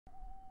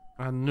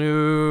A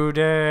new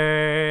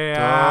day.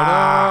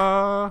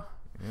 Ta-da!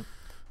 Yep.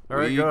 All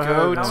right, We go go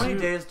ahead. How many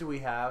days do we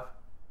have?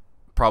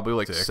 Probably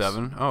like 6.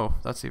 7. Oh,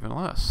 that's even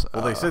less.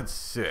 Well, they said We've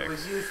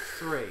 6. used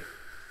 3. And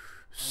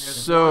there's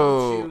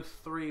So 1, 2,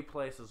 3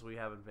 places we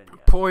haven't been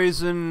yet.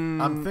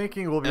 poison. I'm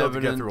thinking we'll be able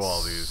to get through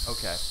all these.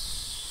 Okay.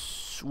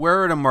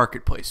 Where would a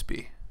marketplace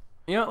be?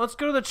 You know, let's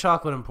go to the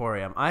Chocolate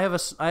Emporium. I have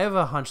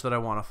a hunch that I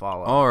want to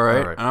follow. All right.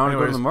 All right. I want to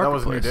go to the Anyways,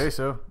 marketplace. That was a new day,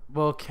 so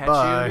We'll catch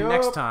Bye. you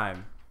next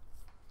time.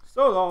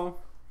 So long.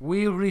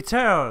 We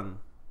return.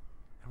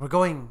 We're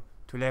going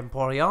to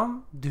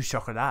l'Emporium du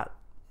Chocolat.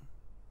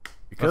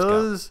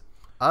 because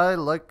I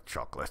like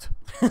chocolate.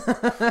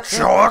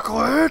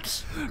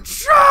 Chocolate.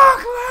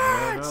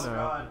 Chocolate!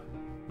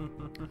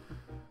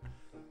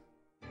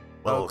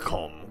 No.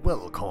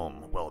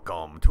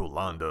 Welcome to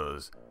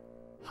Landa's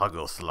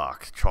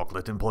Hagelslag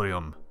Chocolate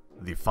Emporium,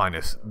 the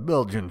finest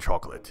Belgian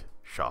chocolate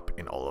shop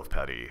in all of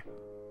Paris.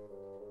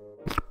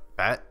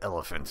 Fat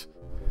elephant.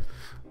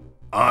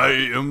 I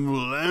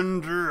am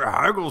Lander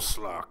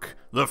Hagelslag,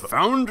 the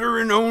founder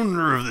and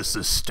owner of this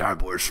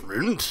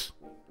establishment.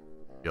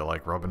 You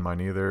like rubbing my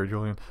knee there,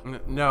 Julian?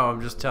 No,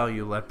 I'm just telling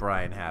you, let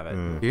Brian have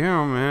it.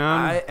 Yeah,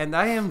 man.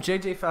 I am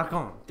JJ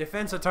Falcon,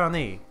 defense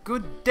attorney.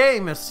 Good day,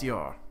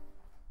 monsieur.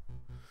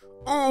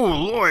 Oh,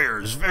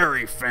 lawyers,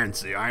 very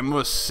fancy, I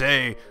must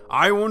say.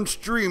 I once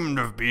dreamed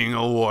of being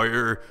a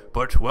lawyer,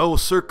 but, well,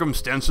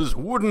 circumstances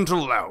wouldn't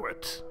allow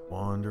it.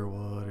 Wonder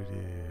what it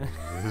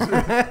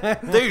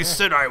is. They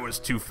said I was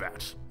too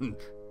fat.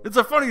 It's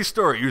a funny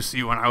story. You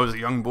see, when I was a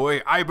young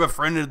boy, I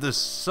befriended the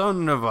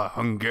son of a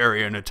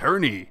Hungarian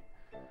attorney.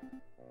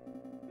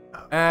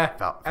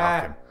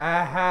 Falcon.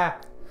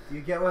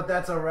 You get what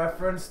that's a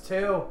reference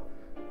to?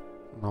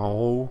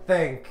 No.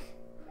 Think.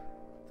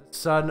 The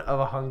son of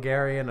a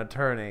Hungarian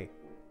attorney.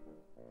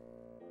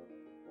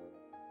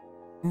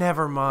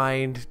 Never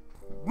mind.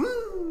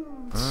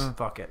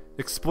 Fuck it.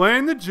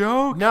 Explain the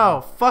joke.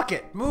 No, fuck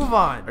it. Move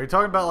on. Are you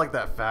talking about like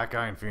that fat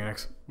guy in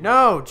Phoenix?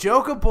 No,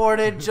 joke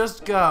aborted.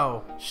 Just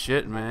go.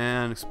 Shit,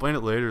 man. Explain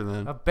it later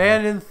then.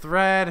 Abandoned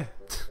thread.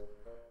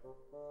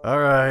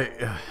 Alright,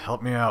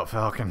 help me out,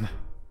 Falcon.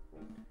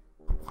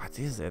 What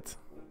is it?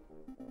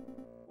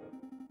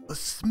 The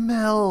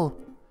smell!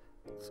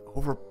 It's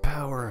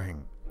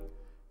overpowering.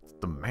 It's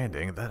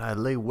demanding that I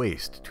lay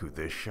waste to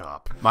this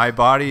shop. My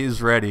body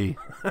is ready.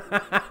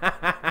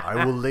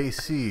 I will lay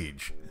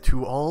siege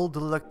to all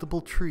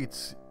delectable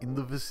treats in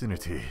the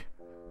vicinity.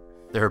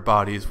 Their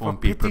bodies won't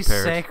For be pity's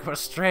prepared. sake,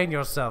 restrain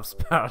yourself,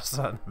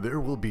 Sparson. There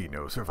will be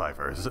no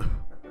survivors.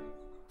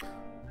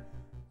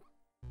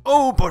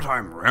 Oh, but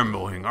I'm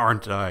rambling,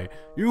 aren't I?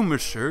 You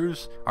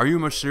messieurs, are you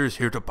messieurs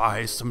here to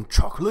buy some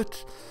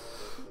chocolate?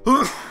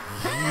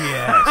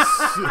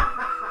 Yes!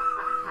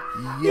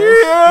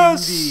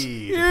 Yes!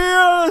 Indeed!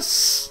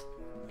 Yes!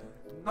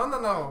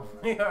 No.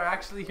 We are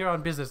actually here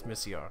on business,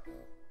 monsieur.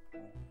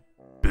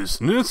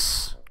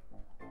 Business?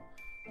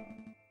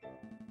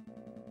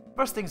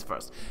 First things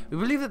first. We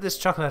believe that this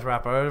chocolate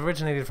wrapper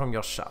originated from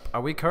your shop.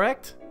 Are we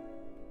correct?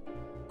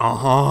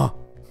 Uh-huh.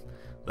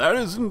 That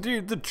is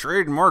indeed the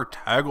trademarked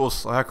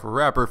Hagelslag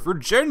wrapper for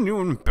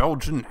genuine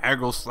Belgian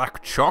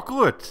Hagelslag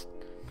chocolate.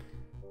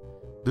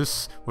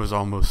 This was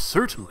almost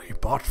certainly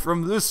bought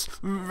from this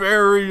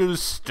very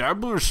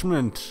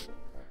establishment.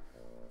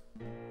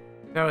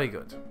 Very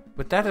good.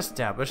 With that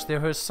established,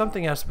 there is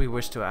something else we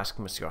wish to ask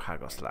Monsieur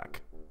Hagelslag.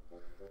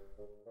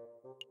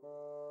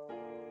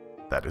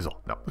 That is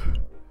all. No.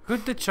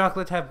 Could the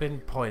chocolate have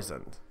been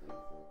poisoned?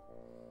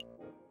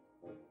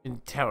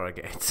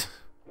 Interrogate.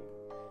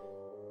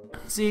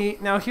 See,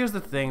 now here's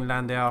the thing,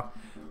 Landau.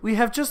 We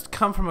have just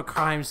come from a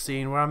crime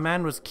scene where a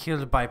man was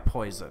killed by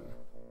poison.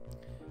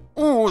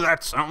 Oh,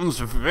 that sounds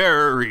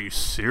very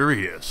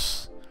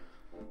serious.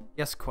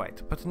 Yes,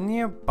 quite. But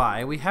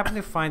nearby, we happen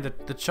to find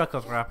the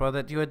chocolate wrapper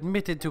that you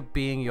admitted to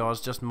being yours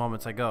just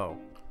moments ago.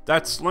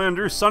 That's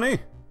slander, Sonny.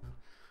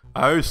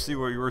 I see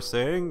what you were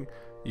saying.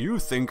 You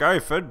think I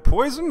fed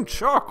poisoned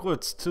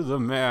chocolates to the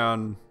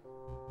man.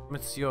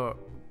 Monsieur...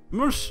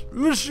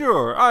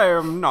 Monsieur, I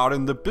am not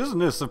in the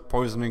business of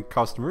poisoning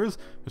customers.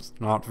 It's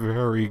not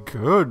very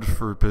good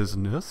for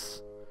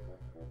business.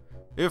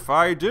 If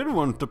I did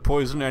want to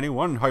poison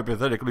anyone,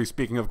 hypothetically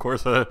speaking, of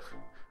course,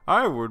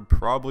 I would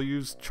probably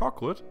use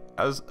chocolate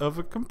as of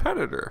a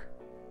competitor.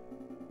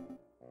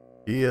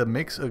 He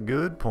makes a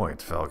good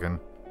point, Falcon.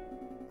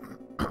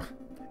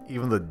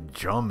 Even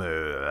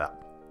the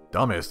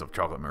dumbest of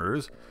chocolate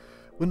murderers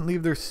wouldn't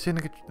leave their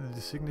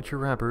signature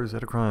wrappers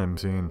at a crime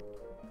scene.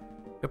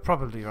 You're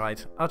probably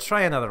right. I'll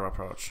try another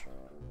approach.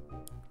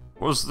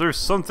 Was there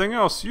something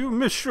else you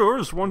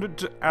messieurs wanted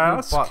to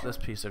ask? Who bought this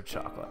piece of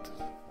chocolate?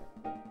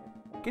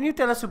 Can you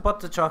tell us who bought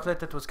the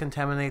chocolate that was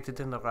contaminated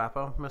in the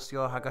wrapper,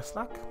 Monsieur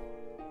Hagelslag?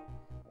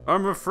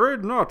 I'm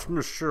afraid not,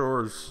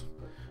 messieurs.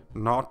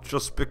 Not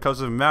just because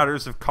of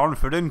matters of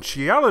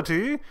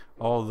confidentiality,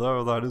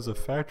 although that is a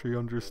fact we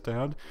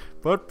understand,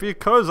 but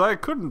because I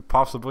couldn't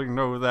possibly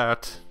know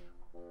that.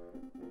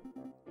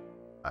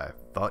 I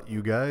thought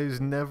you guys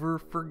never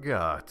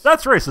forgot.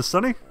 That's racist,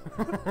 Sonny.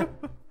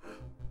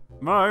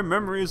 My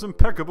memory is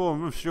impeccable,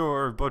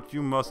 monsieur, but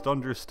you must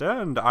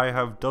understand I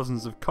have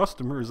dozens of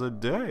customers a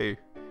day.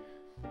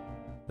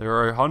 There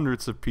are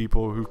hundreds of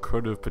people who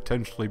could have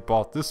potentially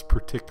bought this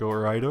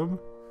particular item.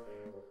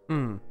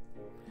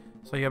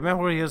 So your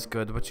memory is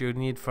good, but you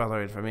need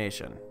further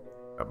information.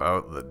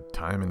 About the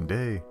time and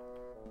day.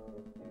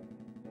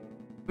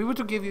 If we were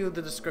to give you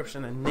the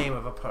description and name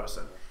of a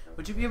person,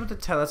 would you be able to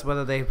tell us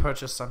whether they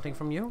purchased something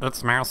from you?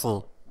 It's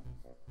Marcel.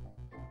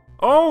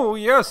 Oh,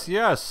 yes,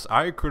 yes,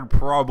 I could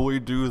probably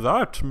do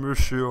that,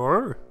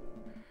 monsieur.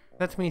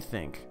 Let me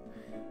think.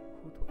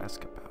 Who to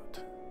ask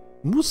about?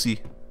 Mousy.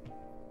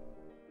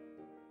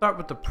 Start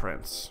with the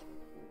prince.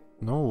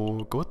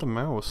 No, go with the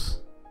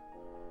mouse.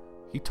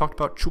 He talked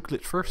about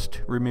chocolate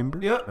first, remember?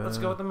 Yeah, let's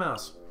go with the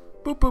mouse.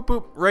 Boop, boop,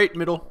 boop. Right,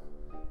 middle.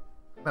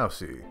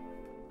 Mousy.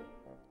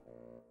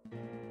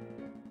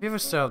 Have you ever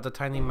served a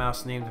tiny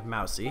mouse named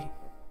Mousy?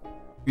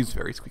 He's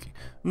very squeaky.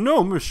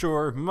 No,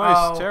 monsieur,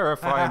 mice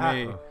terrify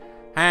me.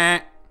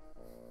 Ha.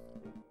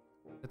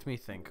 Let me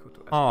think. Who to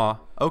ask? Aw,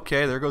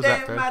 okay, there goes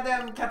that thread.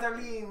 Madame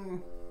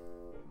Cataline.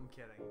 I'm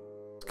kidding.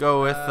 Let's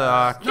go with,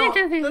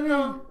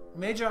 No,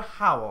 Major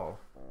Howell.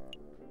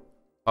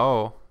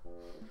 Oh.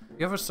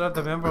 You ever served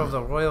a member of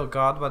the royal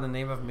guard by the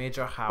name of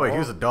Major Howell? Wait, he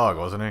was a dog,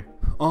 wasn't he?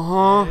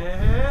 Uh-huh.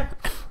 Eh?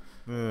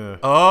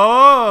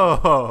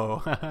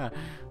 Oh!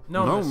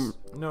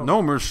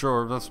 No,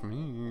 monsieur, that's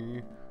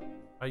me.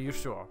 Are you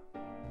sure?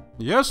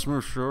 Yes,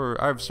 monsieur,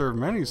 I've served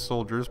many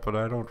soldiers, but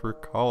I don't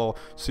recall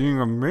seeing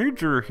a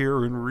major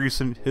here in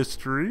recent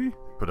history.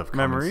 Bit of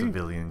common Memory?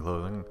 civilian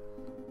clothing.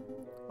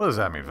 What does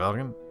that mean,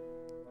 Falcon?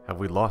 Have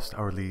we lost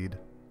our lead?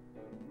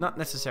 Not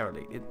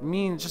necessarily. It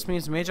just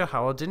means Major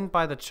Howell didn't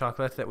buy the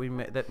chocolate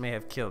that may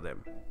have killed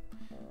him.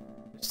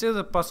 There's still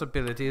the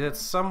possibility that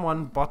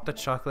someone bought the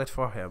chocolate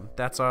for him.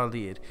 That's our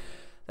lead.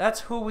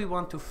 That's who we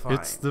want to find.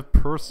 It's the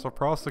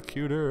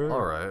prosecutor.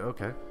 Alright,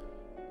 okay.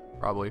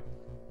 Probably.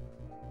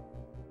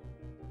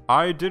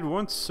 I did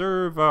once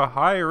serve a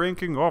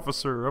high-ranking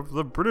officer of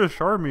the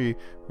British Army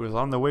who was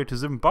on the way to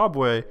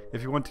Zimbabwe.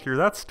 If you want to hear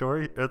that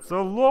story, it's a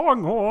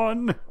long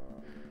one.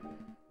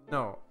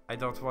 No, I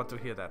don't want to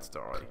hear that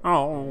story.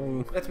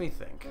 Oh. Let me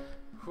think.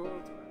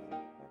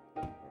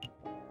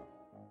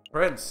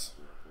 Prince.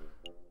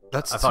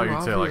 That's I thought too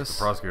you'd say like the obvious.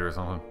 prosecutor or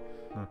something.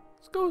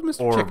 Let's go with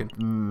Mr. Or, Chicken.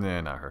 nah,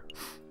 not her.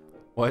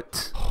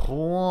 What?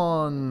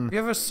 Juan. Have you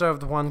ever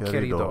served Juan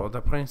Querido. Querido,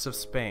 the Prince of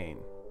Spain?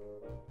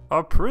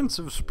 A Prince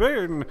of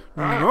Spain?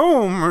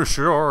 No,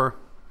 monsieur.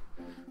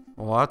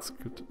 Well, that's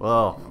good.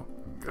 Well,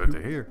 good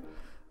to hear.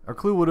 Our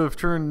clue would have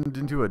turned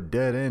into a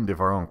dead end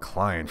if our own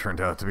client turned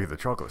out to be the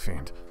chocolate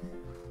fiend.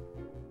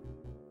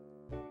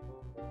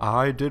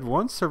 I did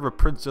once serve a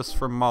princess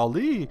from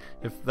Mali,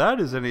 if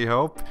that is any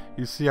help.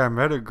 You see, I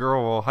met a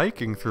girl while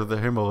hiking through the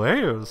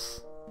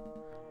Himalayas.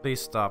 Please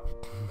stop.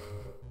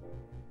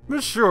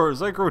 Monsieur,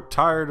 as I grow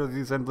tired of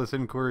these endless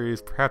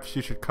inquiries, perhaps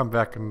you should come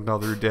back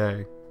another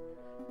day.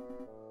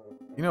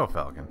 You know,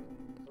 Falcon,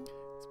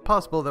 it's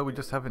possible that we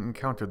just haven't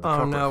encountered the Oh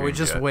chocolate no, we fiend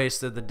just yet.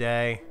 wasted the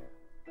day.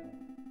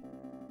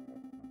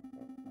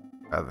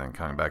 Rather than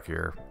coming back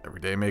here every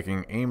day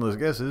making aimless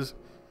guesses,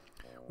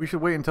 we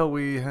should wait until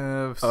we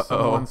have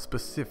someone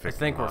specific I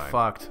think in we're mind.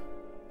 fucked.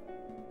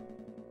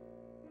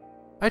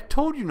 I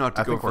told you not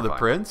to I go think for we're the fine.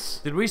 prince.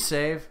 Did we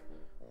save?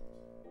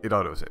 It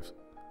auto-saves.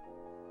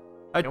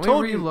 I Can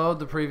told we you. reload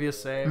the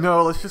previous save?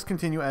 No, let's just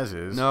continue as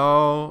is.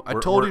 No, I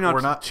told you not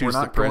we're to choose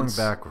we're the not going prince.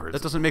 backwards.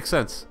 That doesn't make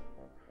sense.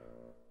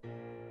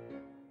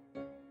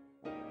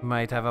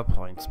 Might have a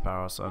point,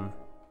 Sparrowson.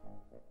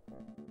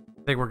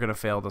 I think we're gonna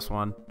fail this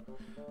one.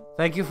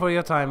 Thank you for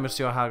your time,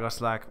 Monsieur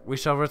Hagerslack. We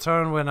shall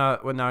return when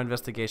our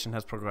investigation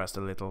has progressed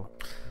a little.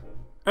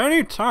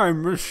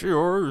 Anytime,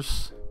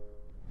 messieurs.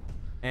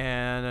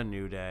 And a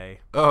new day.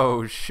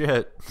 Oh,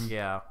 shit.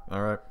 Yeah.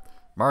 All right.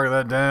 Mark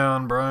that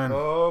down, Brian.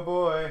 Oh,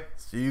 boy.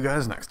 See you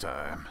guys next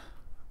time.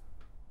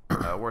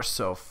 We're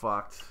so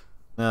fucked.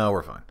 No,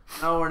 we're fine.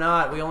 No, we're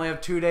not. We only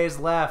have 2 days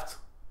left.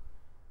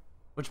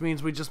 Which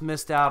means we just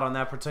missed out on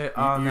that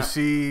particular... You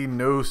see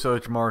no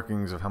such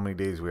markings of how many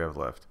days we have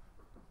left.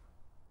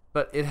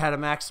 But it had a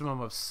maximum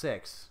of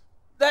 6.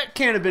 That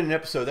can't have been an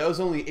episode. That was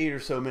only 8 or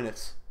so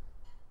minutes.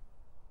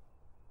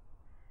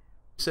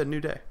 Said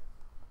new day.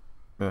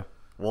 Yeah.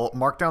 Well,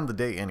 mark down the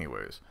day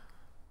anyways.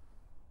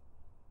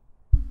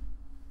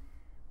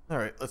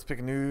 Alright, let's pick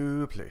a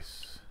new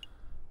place.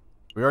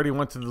 We already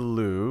went to the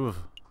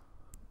Louvre.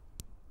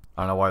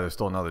 I don't know why there's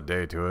still another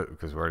day to it,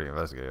 because we already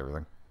investigated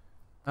everything.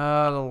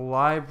 The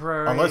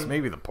library... Unless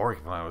maybe the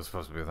porcupine was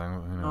supposed to be a thing.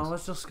 Who knows? Oh,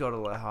 let's just go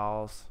to the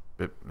halls.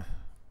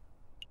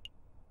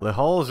 The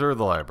halls or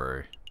the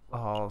library? The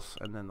halls,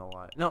 and then the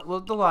library. No,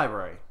 the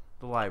library.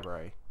 The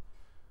library.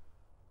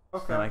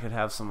 Okay. Then I could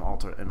have some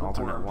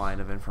alternate line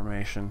of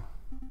information.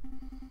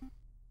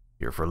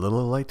 Here for a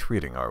little light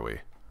reading, are we?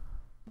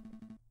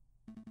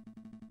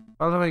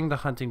 Following the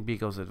hunting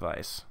beagle's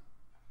advice.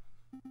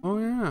 Oh,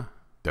 yeah.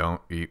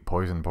 Don't eat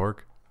poison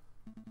pork.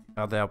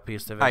 Other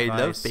piece of I advice.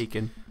 love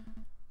bacon.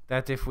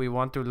 That if we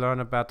want to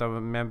learn about a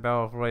member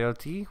of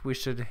royalty, we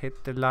should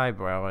hit the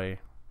library.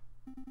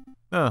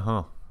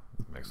 Uh-huh.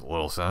 Makes a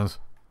little sense.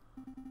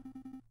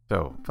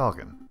 So,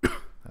 Falcon,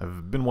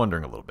 I've been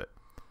wondering a little bit.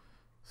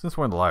 Since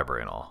we're in the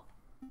library and all,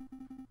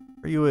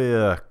 are you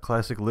a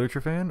classic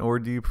literature fan, or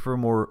do you prefer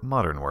more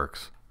modern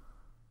works?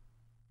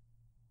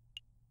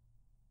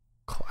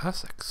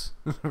 Classics.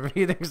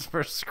 Readings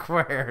for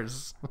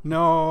squares.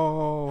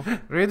 No.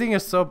 Reading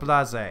is so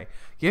blasé.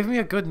 Give me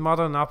a good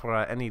modern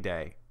opera any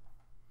day.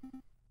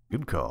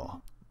 Good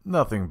call.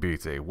 Nothing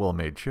beats a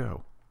well-made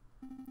show.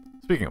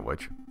 Speaking of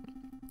which,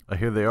 I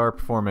hear they are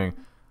performing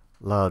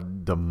La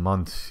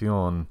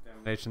Dimension.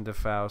 Damnation to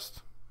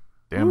Faust.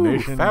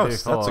 Damnation Ooh, de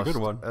Faust, that's a good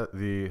Faust one. At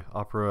the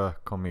Opera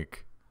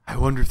Comique. I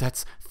wonder if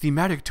that's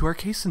thematic to our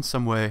case in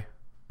some way.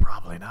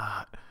 Probably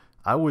not.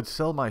 I would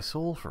sell my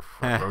soul for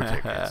front row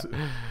tickets.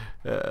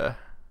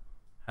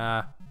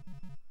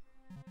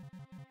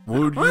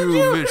 Would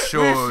you,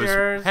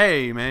 messieurs?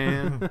 Hey,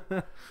 man.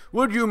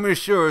 Would you,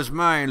 messieurs,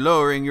 mind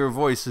lowering your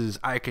voices?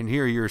 I can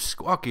hear your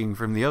squawking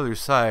from the other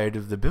side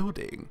of the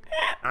building.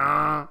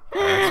 That's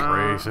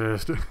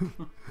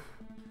racist.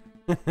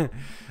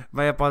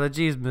 My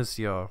apologies,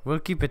 monsieur. We'll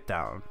keep it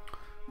down.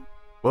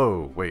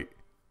 Whoa, wait.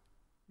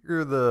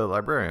 You're the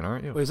librarian,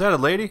 aren't you? Wait, is that a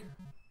lady?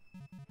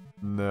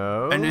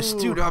 No. An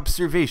astute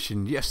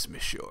observation, yes,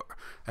 monsieur.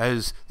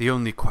 As the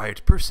only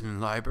quiet person in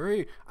the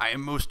library, I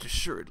am most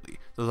assuredly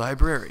the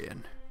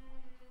librarian.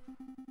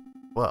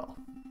 Well,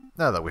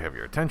 now that we have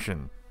your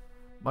attention,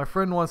 my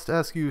friend wants to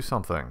ask you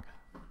something.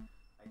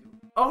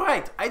 All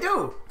right, I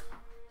do.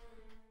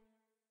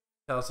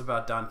 Tell us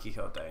about Don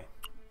Quixote.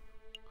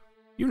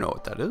 You know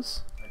what that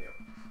is. I do.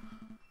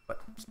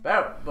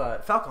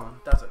 But Falcon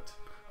doesn't.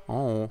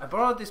 Oh. I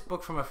borrowed this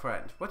book from a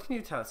friend. What can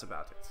you tell us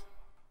about it?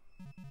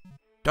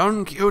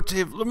 Don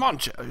Quixote of La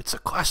Mancha. It's a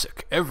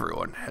classic.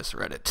 Everyone has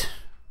read it.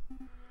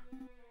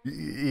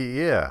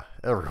 Yeah,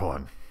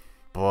 everyone.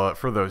 But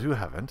for those who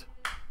haven't...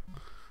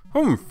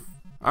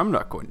 I'm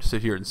not going to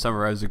sit here and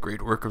summarize a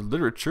great work of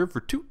literature for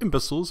two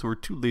imbeciles who are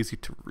too lazy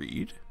to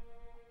read.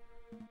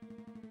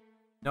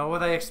 Nor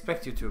would I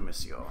expect you to,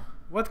 monsieur.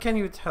 What can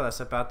you tell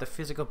us about the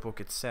physical book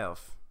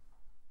itself?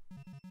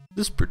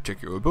 This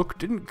particular book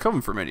didn't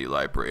come from any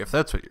library, if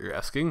that's what you're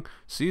asking.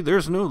 See,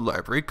 there's no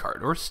library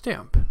card or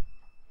stamp.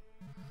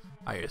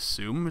 I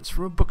assume it's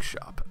from a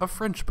bookshop, a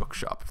French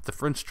bookshop, if the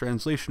French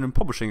translation and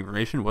publishing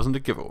information wasn't a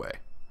giveaway.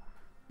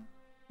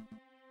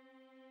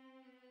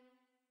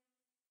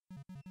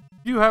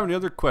 Do you have any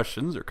other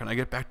questions, or can I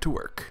get back to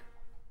work?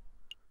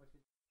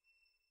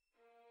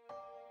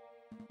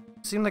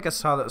 You seem like a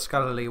solid,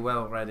 scholarly,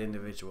 well-read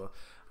individual.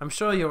 I'm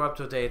sure you're up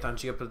to date on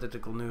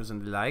geopolitical news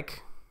and the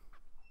like.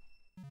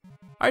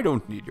 I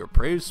don't need your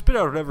praise. Spit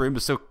out whatever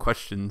imbecile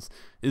questions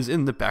is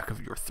in the back of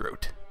your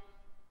throat.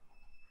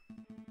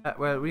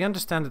 Well, we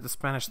understand that the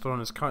Spanish throne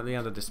is currently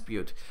under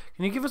dispute.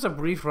 Can you give us a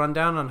brief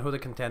rundown on who the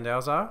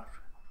contenders are?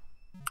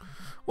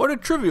 What a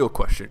trivial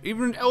question.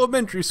 Even an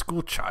elementary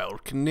school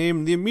child can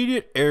name the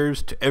immediate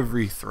heirs to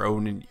every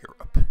throne in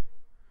Europe.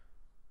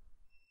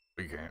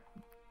 We can't.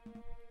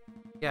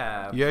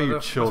 Yeah, you for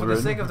children.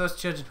 the sake of those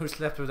children who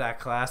slept through that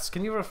class,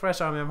 can you refresh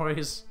our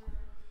memories?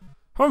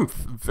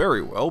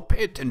 Very well.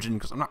 Pay attention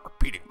because I'm not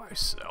repeating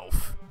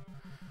myself.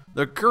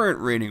 The current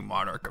reigning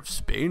monarch of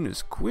Spain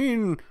is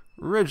Queen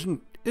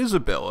Regent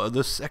Isabella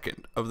II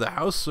of the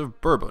House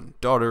of Bourbon,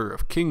 daughter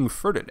of King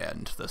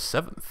Ferdinand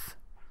VII.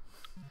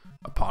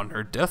 Upon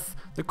her death,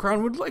 the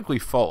crown would likely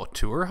fall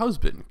to her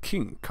husband,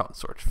 King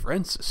Consort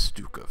Francis,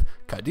 Duke of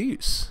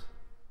Cadiz.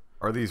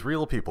 Are these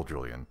real people,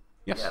 Julian?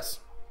 Yes.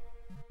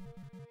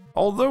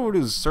 Although it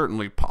is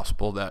certainly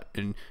possible that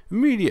an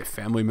immediate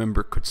family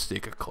member could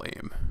stake a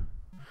claim.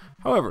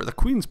 However, the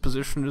Queen's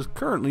position is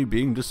currently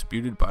being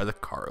disputed by the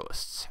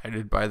Carlists,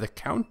 headed by the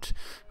Count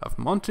of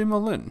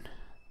Montemelin.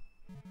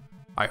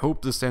 I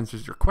hope this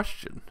answers your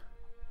question.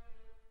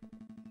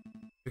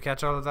 You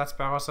catch all of that,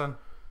 Sparrow Son?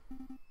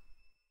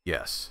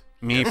 Yes.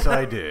 Yes,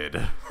 I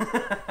did.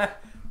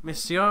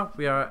 Monsieur,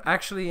 we are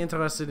actually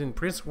interested in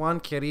Prince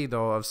Juan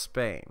Querido of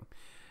Spain.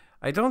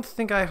 I don't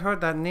think I heard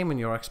that name in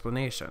your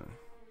explanation.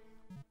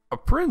 A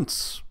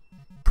prince?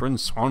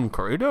 Prince Juan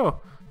Corrido?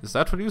 Is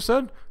that what you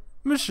said?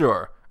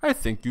 Monsieur, I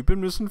think you've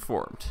been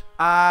misinformed.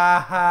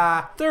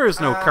 There is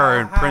no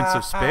current Prince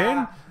of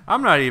Spain.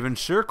 I'm not even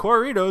sure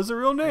Corrido is a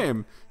real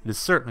name. It is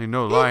certainly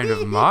no line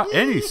of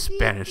any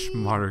Spanish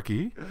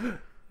monarchy.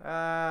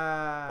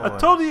 I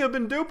told you I've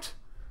been duped.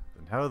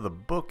 And how do the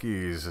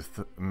bookies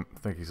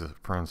think he's a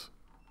prince?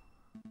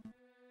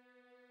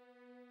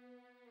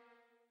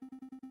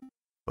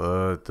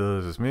 What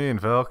does this mean,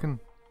 Falcon?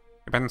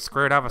 You've been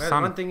screwed out of a Well,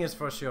 son. one thing is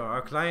for sure,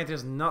 our client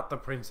is not the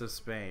Prince of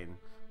Spain.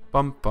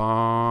 Bum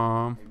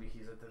bum. Maybe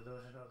he's a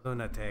delusional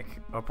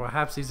lunatic, or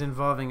perhaps he's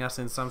involving us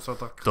in some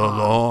sort of The con.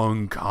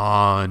 long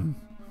con.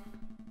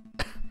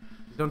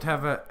 We don't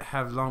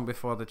have long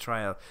before the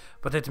trial,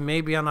 but it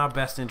may be in our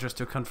best interest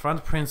to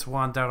confront Prince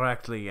Juan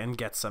directly and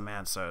get some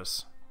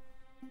answers.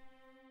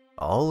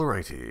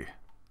 Alrighty.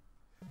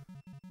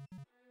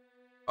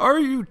 Are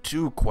you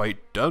two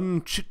quite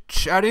done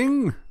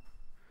chit-chatting?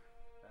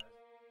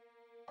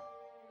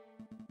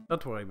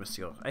 Don't worry,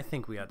 monsieur. I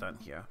think we are done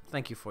here.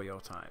 Thank you for your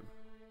time.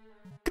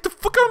 Get the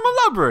fuck out of my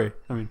library!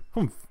 I mean,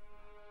 humph.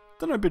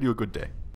 Then I bid you a good day.